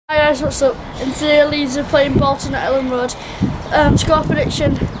guys, what's up? And today Leeds are playing Bolton at Ellen Road. Score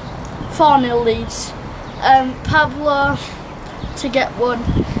prediction 4-0 Leeds. Pablo to get 1,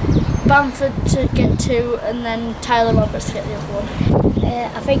 Bamford to get 2, and then Tyler Roberts to get the other one.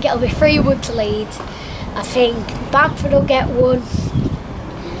 I think it'll be 3-1 to Leeds. I think Bamford will get 1,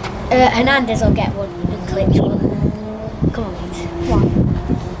 Hernandez will get 1, and Clinch 1. Come on Leeds, 1.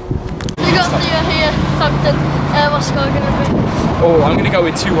 You got Theo here, Thogden. What's the score going to be? Oh, I'm going to go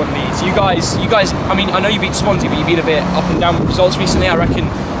with 2-1 Leeds. You guys, I mean, I know you beat Swansea, but you've been a bit up and down with results recently. I reckon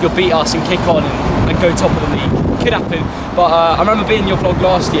you'll beat us and kick on and go top of the league. Could happen, but I remember being in your vlog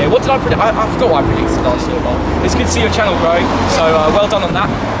last year. What did I predict? I forgot what I predicted last year, but it's good to see your channel growing, so well done on that.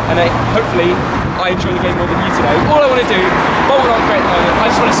 And hopefully, I enjoy the game more than you today. All I want to do, Bolton aren't great at the moment, I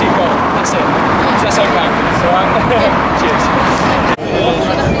just want to see a goal. That's it. So that's okay. So, cheers.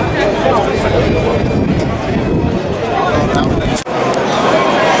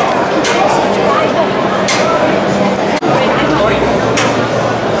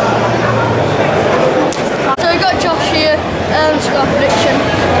 Score prediction?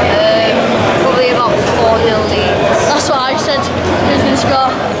 Probably about 4-0 Leeds. That's what I said. Who's going to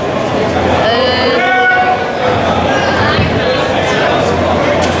score?